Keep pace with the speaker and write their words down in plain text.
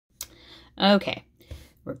Okay,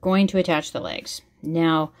 we're going to attach the legs.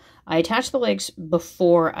 Now, I attach the legs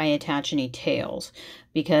before I attach any tails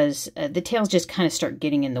because the tails just kind of start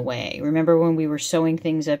getting in the way. Remember when we were sewing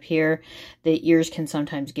things up here, the ears can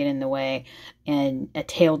sometimes get in the way, and a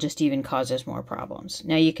tail just even causes more problems.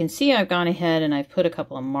 Now you can see I've gone ahead and I've put a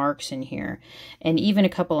couple of marks in here and even a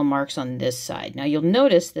couple of marks on this side. Now you'll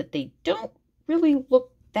notice that they don't really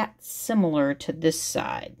look that similar to this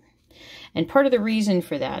side. And part of the reason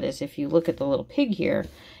for that is if you look at the little pig here,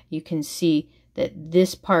 you can see that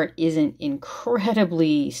this part isn't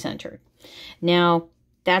incredibly centered. Now,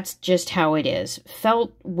 that's just how it is.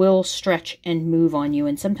 Felt will stretch and move on you,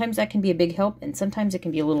 and sometimes that can be a big help, and sometimes it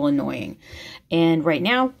can be a little annoying. And right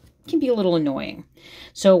now, it can be a little annoying.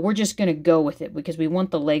 So we're just going to go with it because we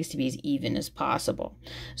want the legs to be as even as possible.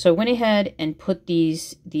 So I went ahead and put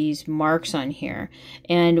these marks on here.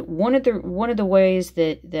 And one of the ways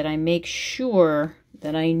that I make sure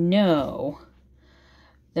that I know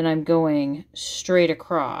that I'm going straight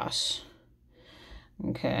across,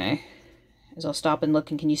 okay, is I'll stop and look,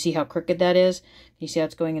 and can you see how crooked that is? Can you see how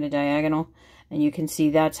it's going in a diagonal? And you can see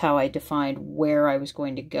that's how I defined where I was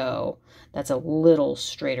going to go. That's a little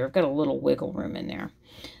straighter. I've got a little wiggle room in there.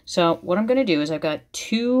 So what I'm going to do is I've got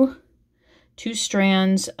two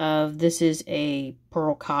strands of, this is a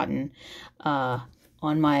pearl cotton on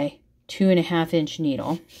my 2.5-inch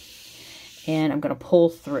needle, and I'm going to pull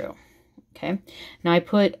through. Okay, now I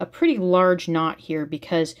put a pretty large knot here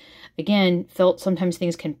because, again, felt sometimes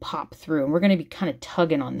things can pop through, and we're going to be kind of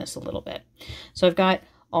tugging on this a little bit. So I've got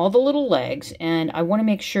all the little legs, and I want to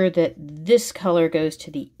make sure that this color goes to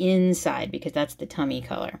the inside because that's the tummy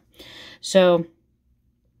color. So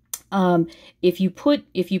if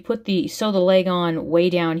you sew the leg on way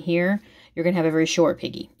down here, you're going to have a very short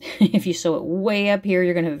piggy. If you sew it way up here,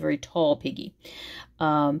 you're going to have a very tall piggy.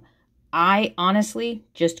 I honestly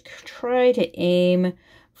just try to aim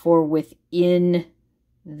for within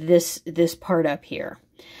this part up here.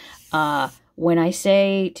 When I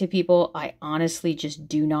say to people, I honestly just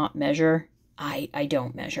do not measure, I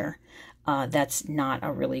don't measure. That's not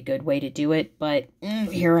a really good way to do it, but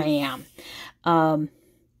here I am.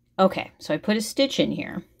 Okay, so I put a stitch in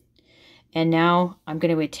here, and now I'm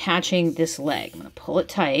going to be attaching this leg. I'm going to pull it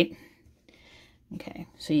tight. Okay,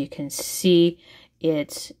 so you can see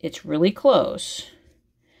it's really close,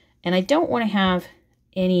 and I don't want to have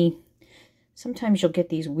any, sometimes you'll get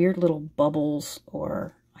these weird little bubbles,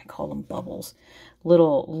 or I call them bubbles,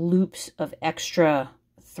 little loops of extra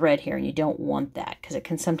thread here, and you don't want that because it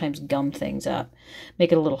can sometimes gum things up,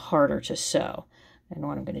 make it a little harder to sew. And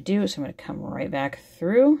what I'm going to do is I'm going to come right back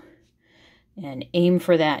through and aim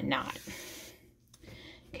for that knot.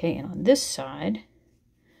 Okay, and on this side,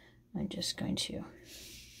 I'm just going to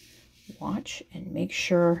watch and make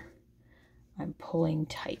sure I'm pulling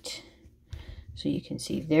tight. So you can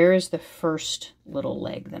see there's the first little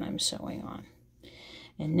leg that I'm sewing on.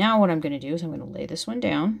 And now what I'm going to do is I'm going to lay this one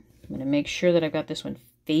down. I'm going to make sure that I've got this one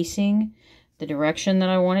facing the direction that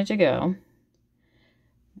I want it to go.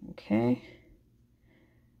 Okay.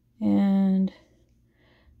 And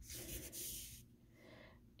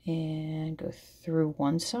go through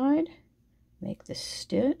one side, make the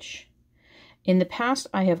stitch. In the past,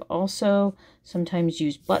 I have also sometimes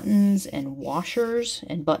used buttons and washers,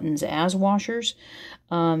 and buttons as washers,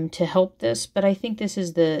 to help this, but I think this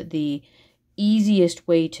is the easiest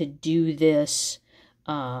way to do this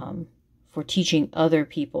for teaching other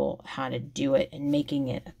people how to do it and making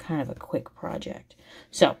it a kind of a quick project.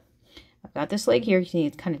 So I've got this leg here. You see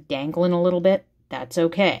it's kind of dangling a little bit. That's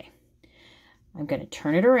okay. I'm going to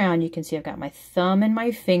turn it around. You can see I've got my thumb and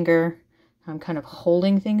my finger. I'm kind of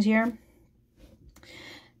holding things here.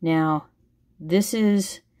 Now, this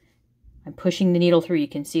is, I'm pushing the needle through. You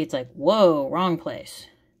can see it's like, whoa, wrong place.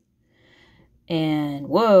 And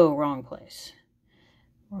whoa, wrong place.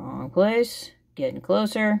 Wrong place. Getting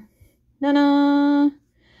closer. Na-na.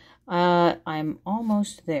 I'm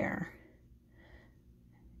almost there.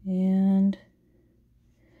 And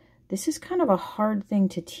this is kind of a hard thing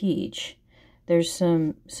to teach. There's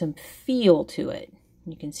some feel to it.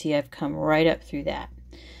 You can see I've come right up through that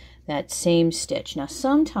same stitch. Now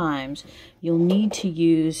sometimes you'll need to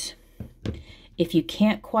use, if you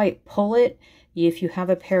can't quite pull it, if you have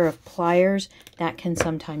a pair of pliers, that can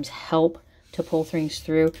sometimes help to pull things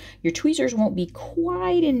through. Your tweezers won't be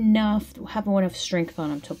quite enough, have enough strength on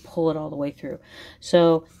them to pull it all the way through.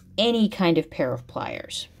 So any kind of pair of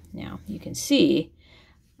pliers. Now you can see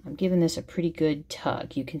I'm giving this a pretty good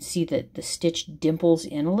tug. You can see that the stitch dimples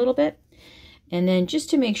in a little bit. And then just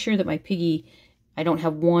to make sure that my piggy, I don't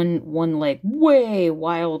have one leg way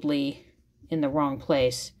wildly in the wrong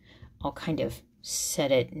place, I'll kind of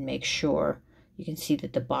set it and make sure. You can see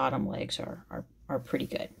that the bottom legs are pretty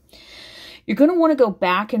good. You're going to want to go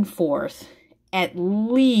back and forth at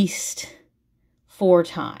least 4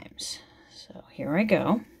 times. So here I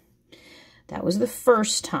go. That was the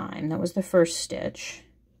first time. That was the first stitch.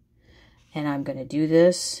 And I'm going to do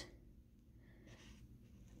this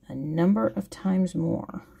a number of times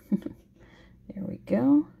more. There we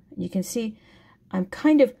go. You can see I'm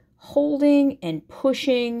kind of holding and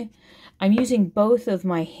pushing. I'm using both of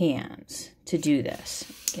my hands to do this.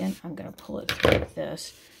 Again, I'm going to pull it through like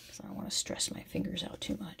this because I don't want to stress my fingers out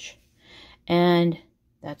too much. And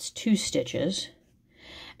that's 2 stitches.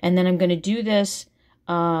 And then I'm going to do this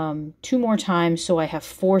 2 more times, so I have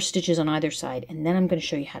 4 stitches on either side, and then I'm going to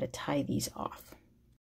show you how to tie these off.